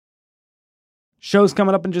Show's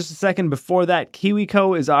coming up in just a second. Before that,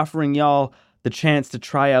 KiwiCo is offering y'all the chance to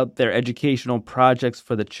try out their educational projects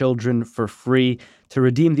for the children for free. To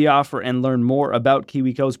redeem the offer and learn more about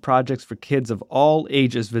KiwiCo's projects for kids of all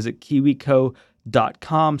ages, visit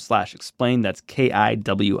kiwico.com/explained. That's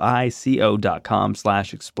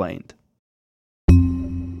KIWICO.com/explained.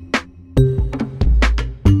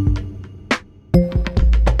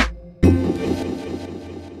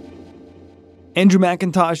 Andrew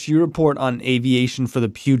McIntosh, you report on aviation for the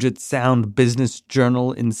Puget Sound Business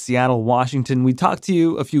Journal in Seattle, Washington. We talked to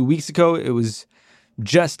you a few weeks ago. It was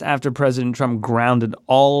just after President Trump grounded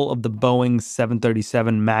all of the Boeing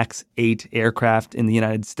 737 MAX 8 aircraft in the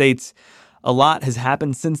United States. A lot has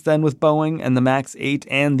happened since then with Boeing and the MAX 8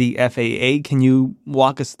 and the FAA. Can you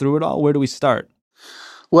walk us through it all? Where do we start?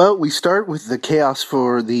 Well, we start with the chaos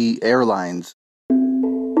for the airlines.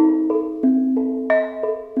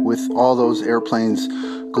 With all those airplanes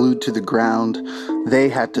glued to the ground, they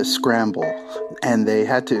had to scramble, and they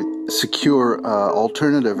had to secure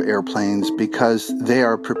alternative airplanes because they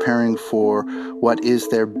are preparing for what is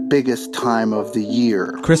their biggest time of the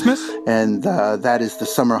year. Christmas? And that is the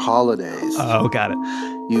summer holidays. Oh, got it.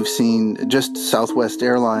 You've seen just Southwest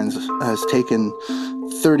Airlines has taken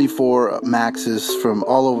 34 Maxes from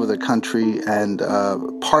all over the country and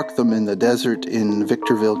parked them in the desert in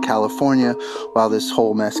Victorville, California, while this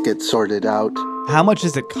whole mess gets sorted out. How much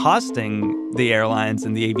is it costing the airlines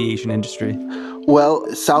and the aviation industry? Well,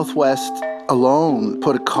 Southwest alone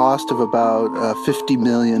put a cost of about $50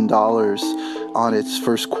 million on its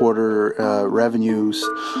first quarter revenues.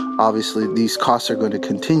 Obviously, these costs are going to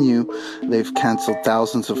continue. They've canceled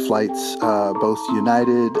thousands of flights, both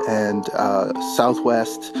United and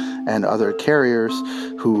Southwest and other carriers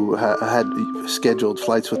who had scheduled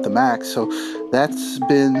flights with the MAX. So that's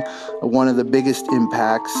been one of the biggest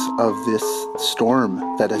impacts of this storm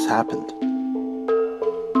that has happened.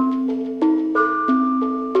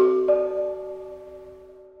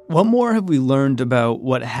 What more have we learned about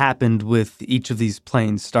what happened with each of these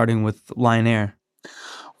planes, starting with Lion Air?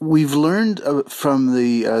 We've learned from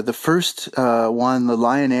the first one, the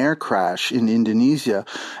Lion Air crash in Indonesia,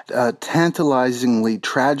 a tantalizingly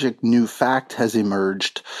tragic new fact has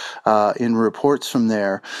emerged in reports from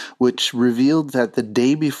there, which revealed that the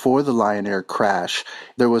day before the Lion Air crash,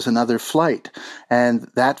 there was another flight, and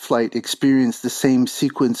that flight experienced the same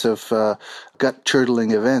sequence of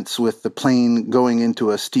gut-curdling events, with the plane going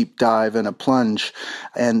into a steep dive and a plunge,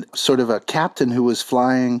 and sort of a captain who was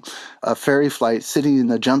flying a ferry flight sitting in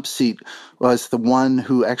the jump seat was the one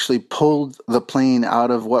who actually pulled the plane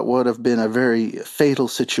out of what would have been a very fatal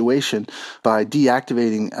situation by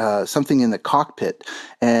deactivating something in the cockpit.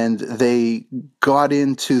 And they got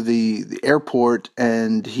into the airport,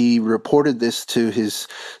 and he reported this to his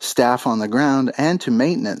staff on the ground and to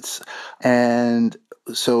maintenance. And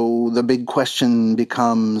so the big question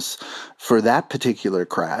becomes, for that particular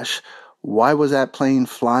crash, why was that plane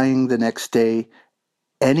flying the next day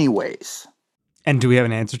anyways? And do we have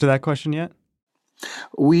an answer to that question yet?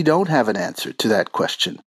 We don't have an answer to that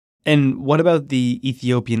question. And what about the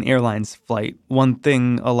Ethiopian Airlines flight? One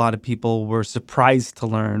thing a lot of people were surprised to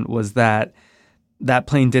learn was that that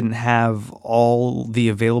plane didn't have all the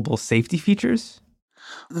available safety features.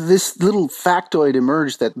 This little factoid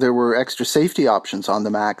emerged that there were extra safety options on the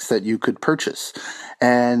MAX that you could purchase,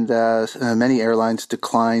 and many airlines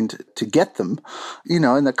declined to get them.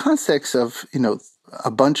 In the context of,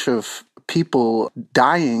 a bunch of people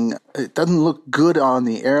dying, it doesn't look good on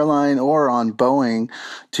the airline or on Boeing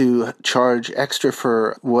to charge extra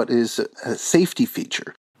for what is a safety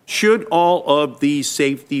feature. Should all of these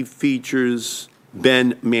safety features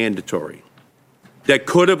been mandatory that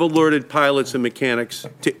could have alerted pilots and mechanics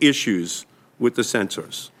to issues with the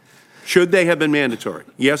sensors? Should they have been mandatory?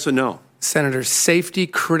 Yes or no? Senator, safety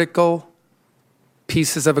critical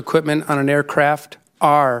pieces of equipment on an aircraft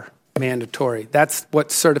are mandatory. That's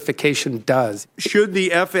what certification does. Should the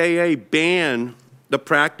FAA ban the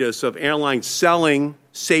practice of airlines selling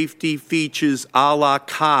safety features a la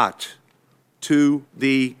carte to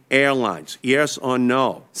the airlines? Yes or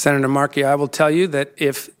no? Senator Markey, I will tell you that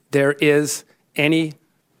if there is any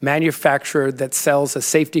manufacturer that sells a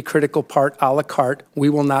safety critical part a la carte, we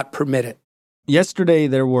will not permit it. Yesterday,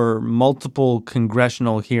 there were multiple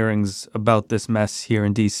congressional hearings about this mess here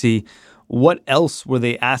in D.C. What else were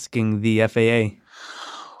they asking the FAA?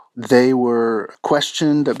 They were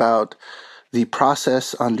questioned about the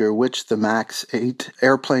process under which the MAX 8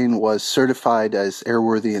 airplane was certified as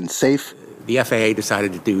airworthy and safe. The FAA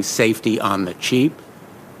decided to do safety on the cheap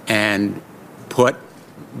and put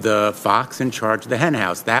the fox in charge of the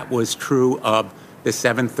henhouse. That was true of the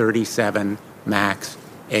 737 MAX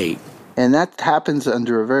 8. And that happens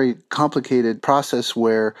under a very complicated process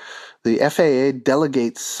where the FAA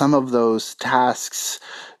delegates some of those tasks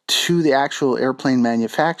to the actual airplane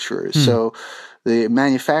manufacturers. So the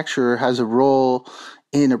manufacturer has a role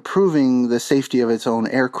in approving the safety of its own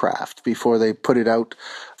aircraft before they put it out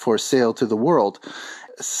for sale to the world.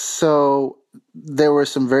 So there were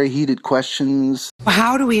some very heated questions.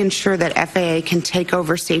 How do we ensure that FAA can take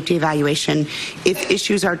over safety evaluation if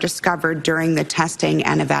issues are discovered during the testing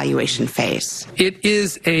and evaluation phase? It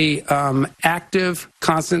is a active,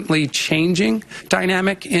 constantly changing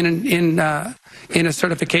dynamic in a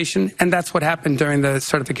certification, and that's what happened during the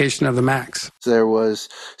certification of the MAX. There was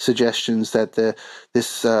suggestions that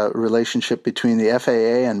this relationship between the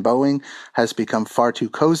FAA and Boeing has become far too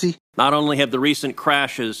cozy. Not only have the recent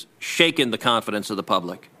crashes shaken the confidence of the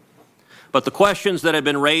public, but the questions that have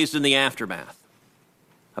been raised in the aftermath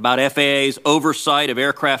about FAA's oversight of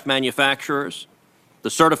aircraft manufacturers, the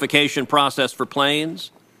certification process for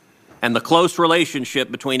planes, and the close relationship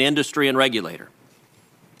between industry and regulator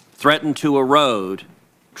threaten to erode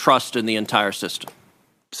trust in the entire system.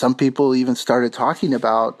 Some people even started talking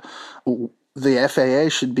about the FAA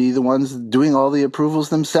should be the ones doing all the approvals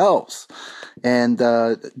themselves. And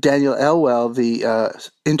Daniel Elwell, the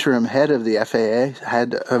interim head of the FAA,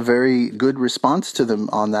 had a very good response to them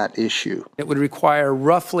on that issue. It would require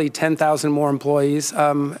roughly 10,000 more employees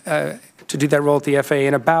to do that role at the FAA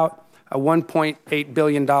and about $1.8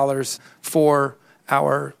 billion for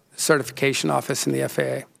our certification office in the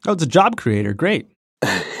FAA. Oh, it's a job creator. Great.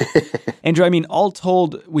 Andrew, I mean, all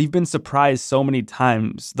told, we've been surprised so many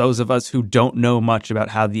times, those of us who don't know much about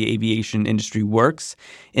how the aviation industry works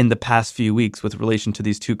in the past few weeks with relation to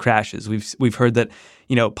these two crashes. We've heard that,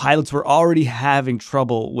 pilots were already having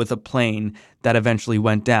trouble with a plane that eventually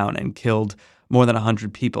went down and killed more than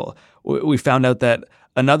 100 people. We found out that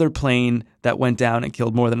another plane that went down and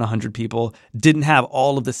killed more than 100 people didn't have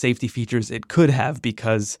all of the safety features it could have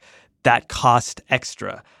because that cost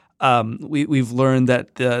extra. We've learned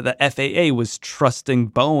that the FAA was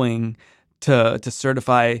trusting Boeing to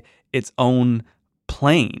certify its own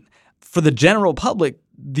plane. For the general public,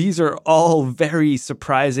 these are all very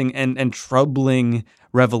surprising and troubling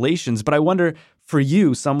revelations. But I wonder, for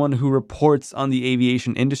you, someone who reports on the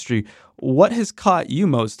aviation industry, what has caught you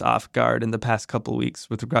most off guard in the past couple of weeks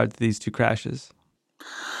with regard to these two crashes?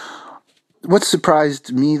 What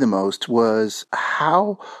surprised me the most was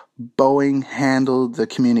how Boeing handled the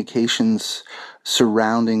communications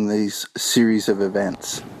surrounding these series of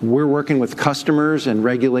events. We're working with customers and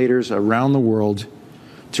regulators around the world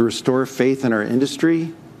to restore faith in our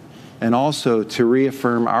industry and also to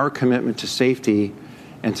reaffirm our commitment to safety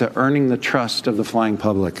and to earning the trust of the flying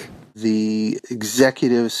public. The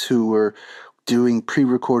executives who were doing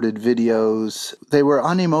pre-recorded videos, they were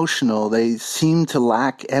unemotional. They seemed to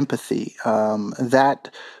lack empathy.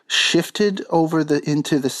 That shifted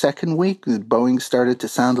into the second week. Boeing started to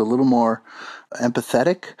sound a little more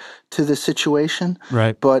empathetic to the situation.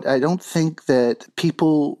 Right. But I don't think that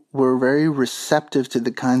people were very receptive to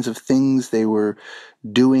the kinds of things they were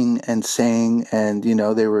doing and saying. And,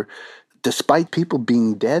 they were, despite people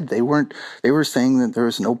being dead, they were saying that there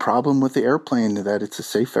was no problem with the airplane, that it's a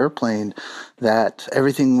safe airplane, that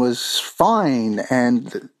everything was fine.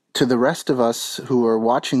 And to the rest of us who are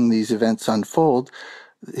watching these events unfold,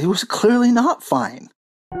 it was clearly not fine.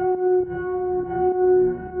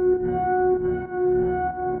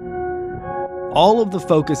 All of the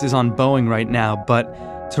focus is on Boeing right now,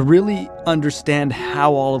 but to really understand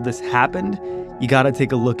how all of this happened, you got to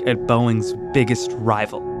take a look at Boeing's biggest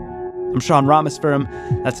rival. I'm Sean Rameswaram.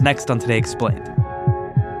 That's next on Today Explained.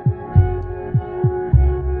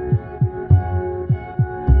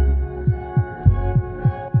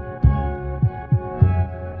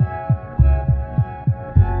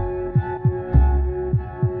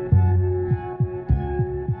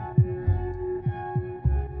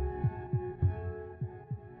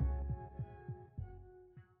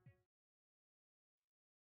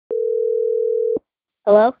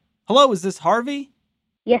 Hello? Hello, is this Harvey?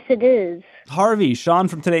 Yes, it is. Harvey, Sean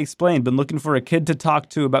from Today Explained. Been looking for a kid to talk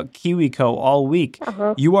to about KiwiCo all week.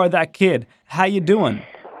 Uh-huh. You are that kid. How you doing?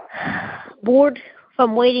 Bored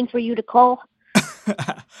from waiting for you to call?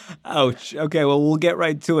 Ouch. Okay, well, we'll get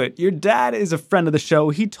right to it. Your dad is a friend of the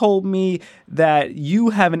show. He told me that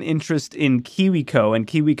you have an interest in KiwiCo, and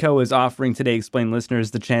KiwiCo is offering Today Explained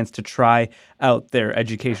listeners the chance to try out their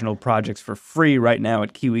educational projects for free right now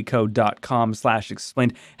at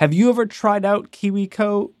kiwico.com/explained. Have you ever tried out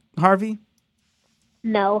KiwiCo, Harvey?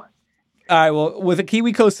 No. All right, well, with a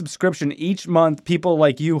KiwiCo subscription, each month, people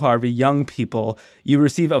like you, Harvey, young people, you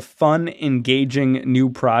receive a fun, engaging new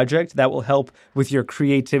project that will help with your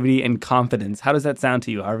creativity and confidence. How does that sound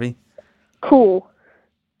to you, Harvey? Cool.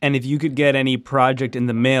 And if you could get any project in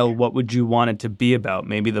the mail, what would you want it to be about?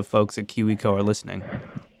 Maybe the folks at KiwiCo are listening.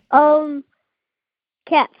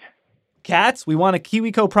 Cats. Cats? We want a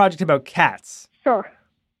KiwiCo project about cats. Sure.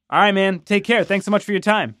 All right, man. Take care. Thanks so much for your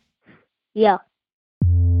time. Yeah.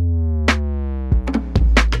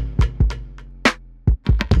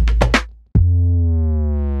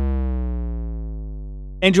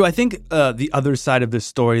 Andrew, I think the other side of this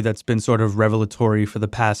story that's been sort of revelatory for the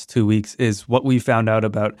past 2 weeks is what we found out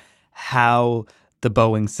about how the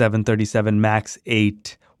Boeing 737 MAX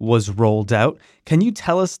 8 was rolled out. Can you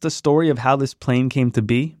tell us the story of how this plane came to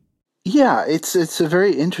be? Yeah, it's a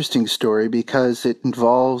very interesting story because it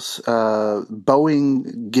involves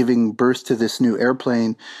Boeing giving birth to this new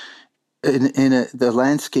airplane in the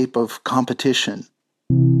landscape of competition.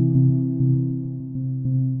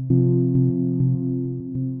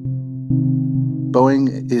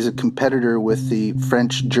 Boeing is a competitor with the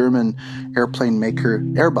French-German airplane maker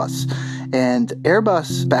Airbus. And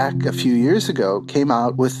Airbus, back a few years ago, came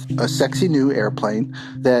out with a sexy new airplane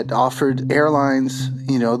that offered airlines,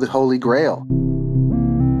 the holy grail.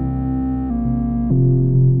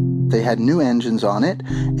 They had new engines on it,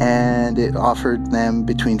 and it offered them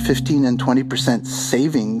between 15 and 20%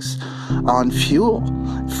 savings on fuel.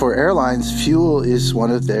 For airlines, fuel is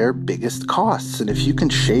one of their biggest costs, and if you can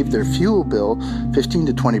shave their fuel bill 15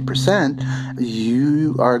 to 20%,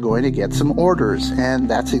 you are going to get some orders, and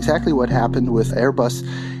that's exactly what happened with Airbus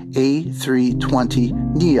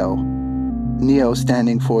A320neo. Neo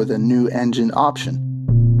standing for the new engine option.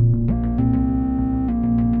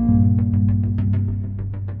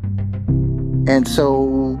 And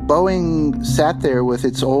so Boeing sat there with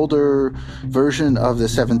its older version of the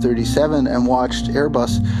 737 and watched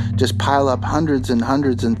Airbus just pile up hundreds and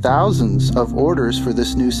hundreds and thousands of orders for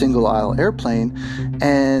this new single-aisle airplane,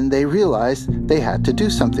 and they realized they had to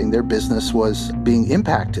do something. Their business was being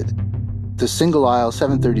impacted. The single-aisle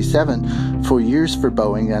 737 for years for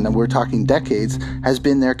Boeing, and we're talking decades, has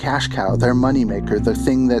been their cash cow, their moneymaker, the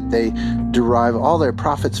thing that they derive all their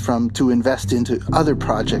profits from to invest into other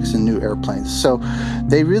projects and new airplanes. So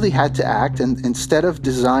they really had to act, and instead of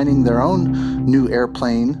designing their own new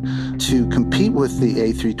airplane to compete with the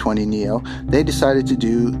A320neo, they decided to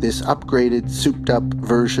do this upgraded, souped-up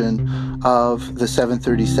version of the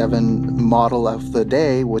 737 model of the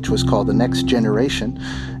day, which was called the Next Generation,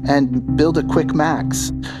 and build a quick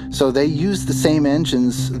MAX. So they used the same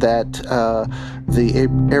engines that the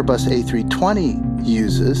Airbus A320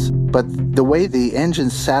 uses, but the way the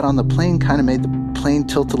engines sat on the plane kind of made the plane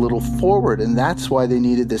tilt a little forward, and that's why they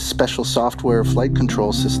needed this special software flight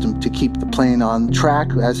control system to keep the plane on track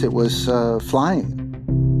as it was flying.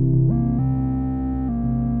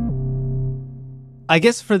 I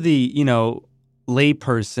guess for the,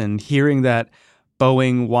 layperson, hearing that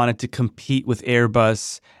Boeing wanted to compete with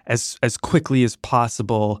Airbus as quickly as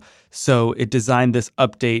possible, so it designed this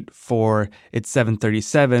update for its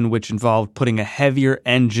 737, which involved putting a heavier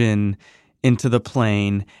engine into the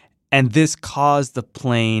plane, and this caused the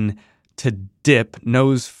plane to dip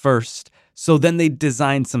nose first. So then they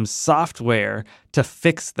designed some software to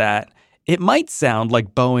fix that. It might sound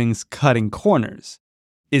like Boeing's cutting corners.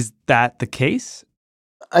 Is that the case?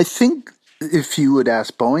 I think if you would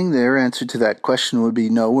ask Boeing, their answer to that question would be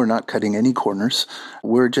no, we're not cutting any corners.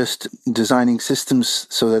 We're just designing systems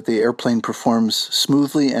so that the airplane performs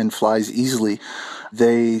smoothly and flies easily.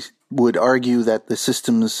 They would argue that the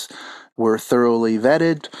systems were thoroughly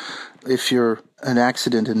vetted. If you're an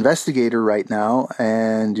accident investigator right now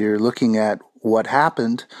and you're looking at what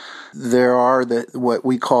happened, there are what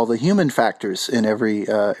we call the human factors in every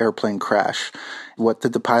airplane crash. What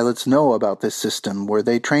did the pilots know about this system? Were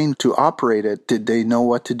they trained to operate it? Did they know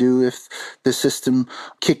what to do if the system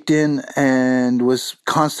kicked in and was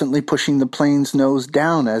constantly pushing the plane's nose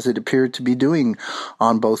down, as it appeared to be doing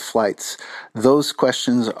on both flights? Those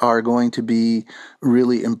questions are going to be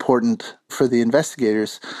really important for the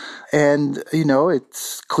investigators. And,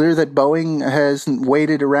 it's clear that Boeing hasn't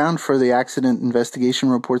waited around for the accident investigation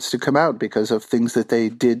reports to come out because of things that they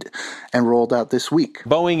did and rolled out this week.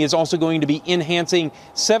 Boeing is also going to be enhancing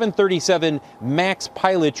 737 MAX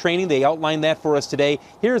pilot training. They outlined that for us today.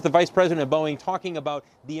 Here's the Vice President of Boeing talking about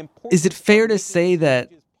the importance. Is it fair to say that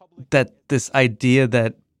this idea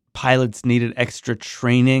that pilots needed extra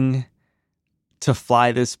training to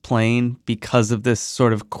fly this plane because of this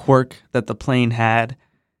sort of quirk that the plane had,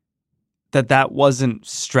 that wasn't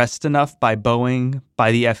stressed enough by Boeing,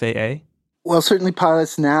 by the FAA? Well, certainly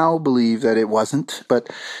pilots now believe that it wasn't, but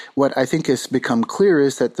what I think has become clear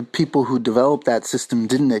is that the people who developed that system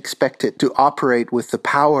didn't expect it to operate with the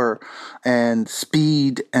power and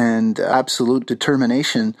speed and absolute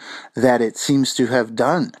determination that it seems to have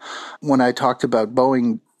done. When I talked about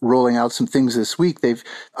Boeing rolling out some things this week, they've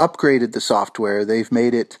upgraded the software. They've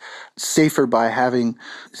made it safer by having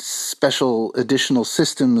special additional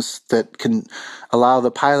systems that can allow the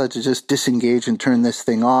pilot to just disengage and turn this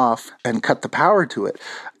thing off and cut the power to it.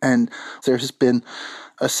 And there has been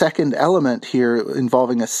a second element here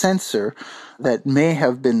involving a sensor that may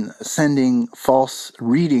have been sending false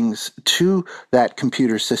readings to that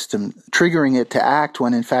computer system, triggering it to act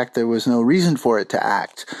when in fact there was no reason for it to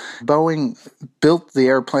act. Boeing built the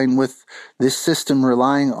airplane with this system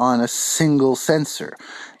relying on a single sensor,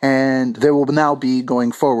 and there will now be,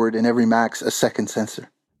 going forward, in every MAX, a second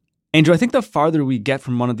sensor. Andrew, I think the farther we get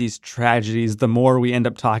from one of these tragedies, the more we end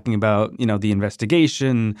up talking about, the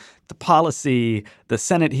investigation, the policy, the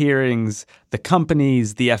Senate hearings, the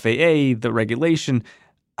companies, the FAA, the regulation.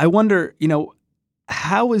 I wonder,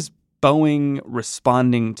 how is Boeing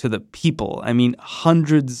responding to the people? I mean,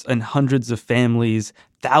 hundreds and hundreds of families,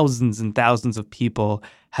 thousands and thousands of people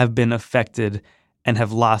have been affected and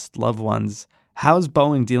have lost loved ones. How is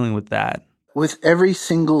Boeing dealing with that? With every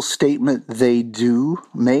single statement they do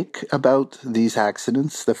make about these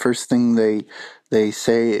accidents, the first thing they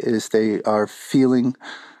say is they are feeling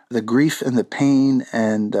the grief and the pain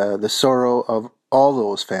and the sorrow of all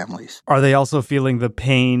those families. Are they also feeling the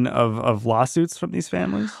pain of lawsuits from these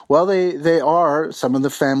families? Well, they are. Some of the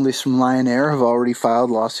families from Lion Air have already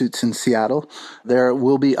filed lawsuits in Seattle. There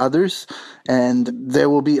will be others, and there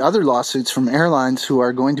will be other lawsuits from airlines who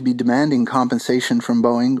are going to be demanding compensation from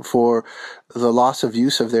Boeing for the loss of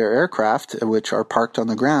use of their aircraft, which are parked on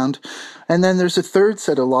the ground. And then there's a third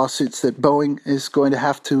set of lawsuits that Boeing is going to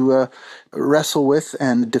have to wrestle with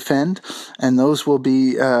and defend, and those will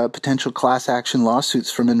be potential class action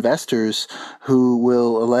lawsuits from investors who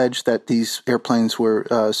will allege that these airplanes were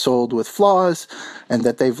sold with flaws and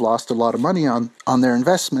that they've lost a lot of money on their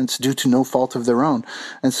investments due to no fault of their own.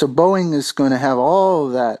 And so Boeing is going to have all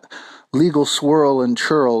of that legal swirl and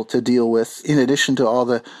churl to deal with, in addition to all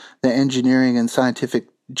the engineering and scientific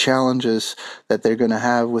challenges that they're going to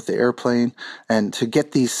have with the airplane, and to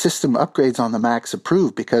get these system upgrades on the MAX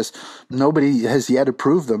approved, because nobody has yet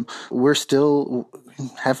approved them. We're still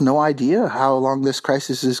have no idea how long this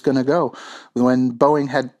crisis is going to go. When Boeing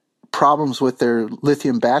had problems with their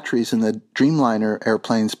lithium batteries in the Dreamliner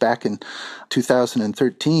airplanes back in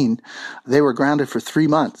 2013, they were grounded for 3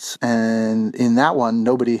 months, and in that one,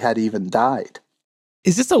 nobody had even died.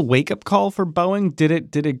 Is this a wake-up call for Boeing? Did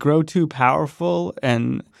it grow too powerful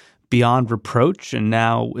and beyond reproach, and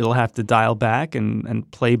now it'll have to dial back and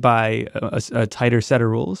play by a tighter set of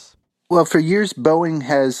rules? Well, for years, Boeing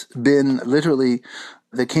has been literally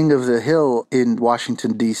the king of the hill in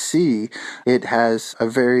Washington, D.C. It has a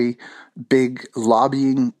very big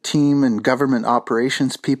lobbying team and government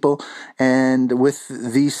operations people. And with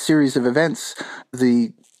these series of events,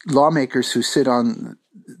 the lawmakers who sit on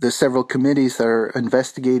the several committees that are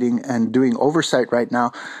investigating and doing oversight right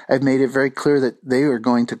now have made it very clear that they are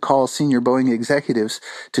going to call senior Boeing executives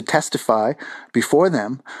to testify before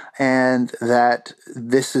them, and that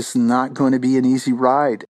this is not going to be an easy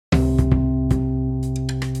ride.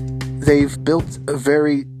 They've built a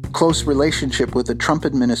very close relationship with the Trump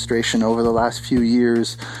administration over the last few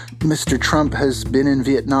years. Mr. Trump has been in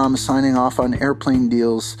Vietnam signing off on airplane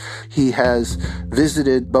deals. He has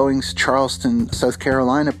visited Boeing's Charleston, South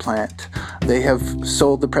Carolina plant. They have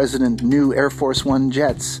sold the president new Air Force One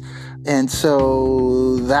jets. And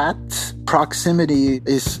so that proximity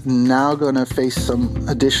is now going to face some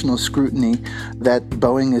additional scrutiny that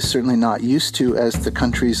Boeing is certainly not used to as the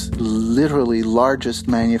country's literally largest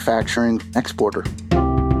manufacturing exporter.